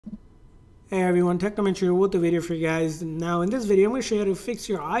Hey everyone, Technomentary here with a video for you guys. Now in this video, I'm going to show you how to fix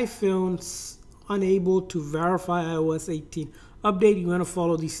your iPhone's unable to verify iOS 18 update. You want to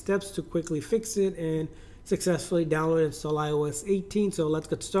follow these steps to quickly fix it and successfully download and install iOS 18. So let's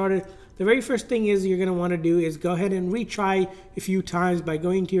get started. The very first thing is you're going to want to do is go ahead and retry a few times by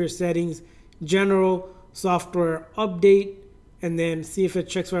going to your settings, general, software, update, and then see if it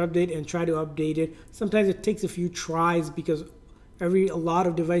checks for update and try to update it. Sometimes it takes a few tries because a lot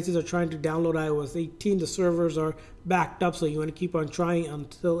of devices are trying to download iOS 18. The servers are backed up, so you want to keep on trying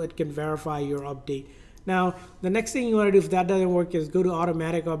until it can verify your update. Now, the next thing you want to do if that doesn't work is go to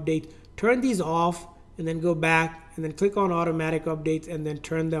automatic update, turn these off, and then go back and then click on automatic updates and then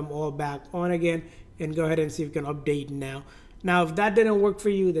turn them all back on again and go ahead and see if you can update now. Now, if that didn't work for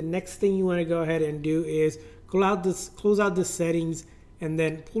you, the next thing you want to go ahead and do is close out the settings and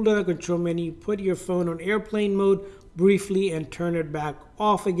then pull down the control menu, put your phone on airplane mode briefly and turn it back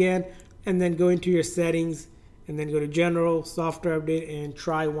off again, and then go into your settings and then go to general, software update, and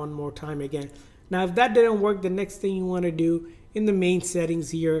try one more time again. Now if that didn't work, the next thing you want to do in the main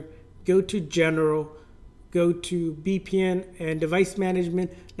settings here, go to general, go to VPN and device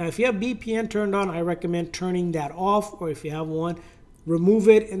management. Now if you have VPN turned on, I recommend turning that off, or if you have one, remove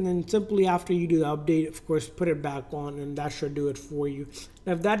it, and then simply after you do the update, of course, put it back on, and that should do it for you.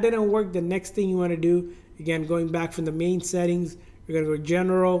 Now if that didn't work, the next thing you want to do, again, going back from the main settings, you're going to go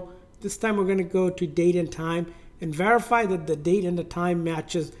general. This time we're going to go to date and time and verify that the date and the time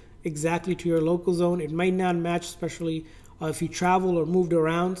matches exactly to your local zone. It might not match, especially if you travel or moved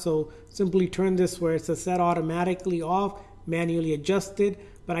around. So simply turn this where it says set automatically off, manually adjusted.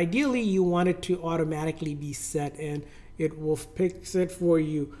 But ideally you want it to automatically be set and it will fix it for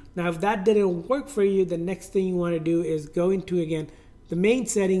you. Now if that didn't work for you, the next thing you want to do is go into, again, the main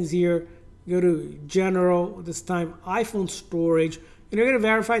settings here, go to general, this time iPhone storage, and you're going to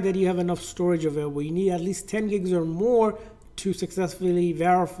verify that you have enough storage available. You need at least 10 gigs or more to successfully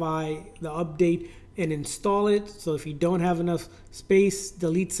verify the update and install it. So if you don't have enough space,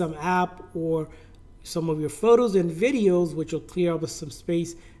 delete some app or some of your photos and videos, which will clear up some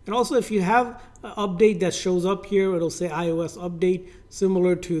space. And also if you have an update that shows up here, it'll say iOS update,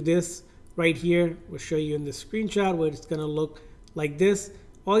 similar to this right here. We'll show you in the screenshot where it's going to look like this.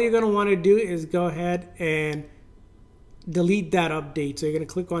 All you're going to want to do is go ahead and delete that update. So you're going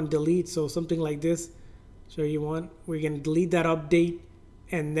to click on delete, so something like this. So we're going to delete that update,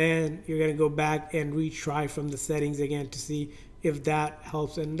 and then you're going to go back and retry from the settings again to see if that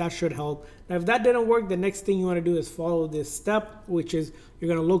helps, and that should help. Now if that didn't work, the next thing you want to do is follow this step, which is you're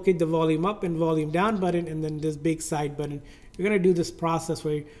going to locate the volume up and volume down button and then this big side button. You're going to do this process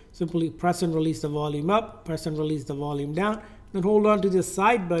where you simply press and release the volume up, press and release the volume down, then hold on to this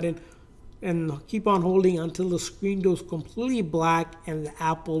side button and keep on holding until the screen goes completely black and the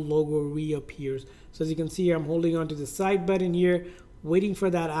Apple logo reappears. So as you can see here, I'm holding on to the side button here, waiting for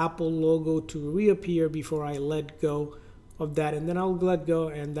that Apple logo to reappear before I let go of that, and then I'll let go,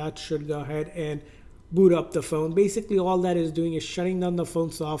 and that should go ahead and boot up the phone. Basically all that is doing is shutting down the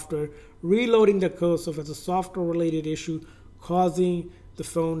phone software, reloading the code. So if it's a software related issue causing the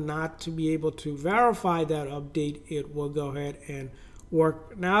phone not to be able to verify that update, it will go ahead and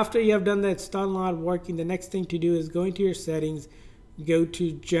work. Now after you have done that, it's still not working, the next thing to do is go into your settings, go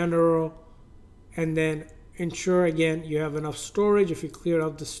to general, and then ensure again you have enough storage if you clear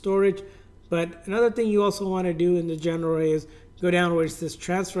out the storage. But another thing you also want to do in the general is go down where it says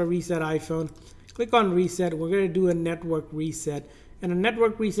transfer reset iPhone, click on reset. We're going to do a network reset, and a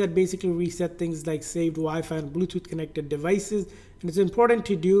network reset basically reset things like saved Wi-Fi and Bluetooth connected devices. And it's important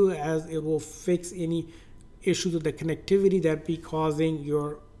to do as it will fix any issues with the connectivity that be causing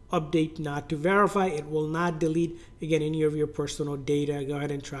your update not to verify. It will not delete, again, any of your personal data. Go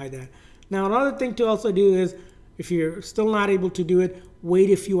ahead and try that. Now another thing to also do is if you're still not able to do it, wait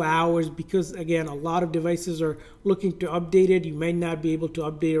a few hours, because again, a lot of devices are looking to update it. You might not be able to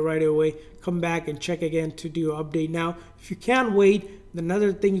update it right away. Come back and check again to do an update. Now, if you can't wait,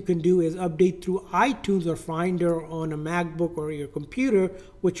 another thing you can do is update through iTunes or Finder on a MacBook or your computer,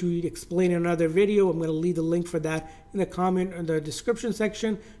 which we explain in another video. I'm going to leave the link for that in the comment in the description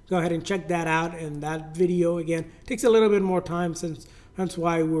section. Go ahead and check that out. And that video, again, takes a little bit more time, since that's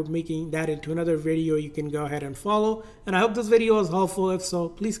why we're making that into another video you can go ahead and follow. And I hope this video was helpful. If so,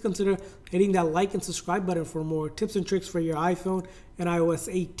 please consider hitting that like and subscribe button for more tips and tricks for your iPhone and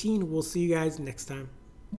iOS 18. We'll see you guys next time.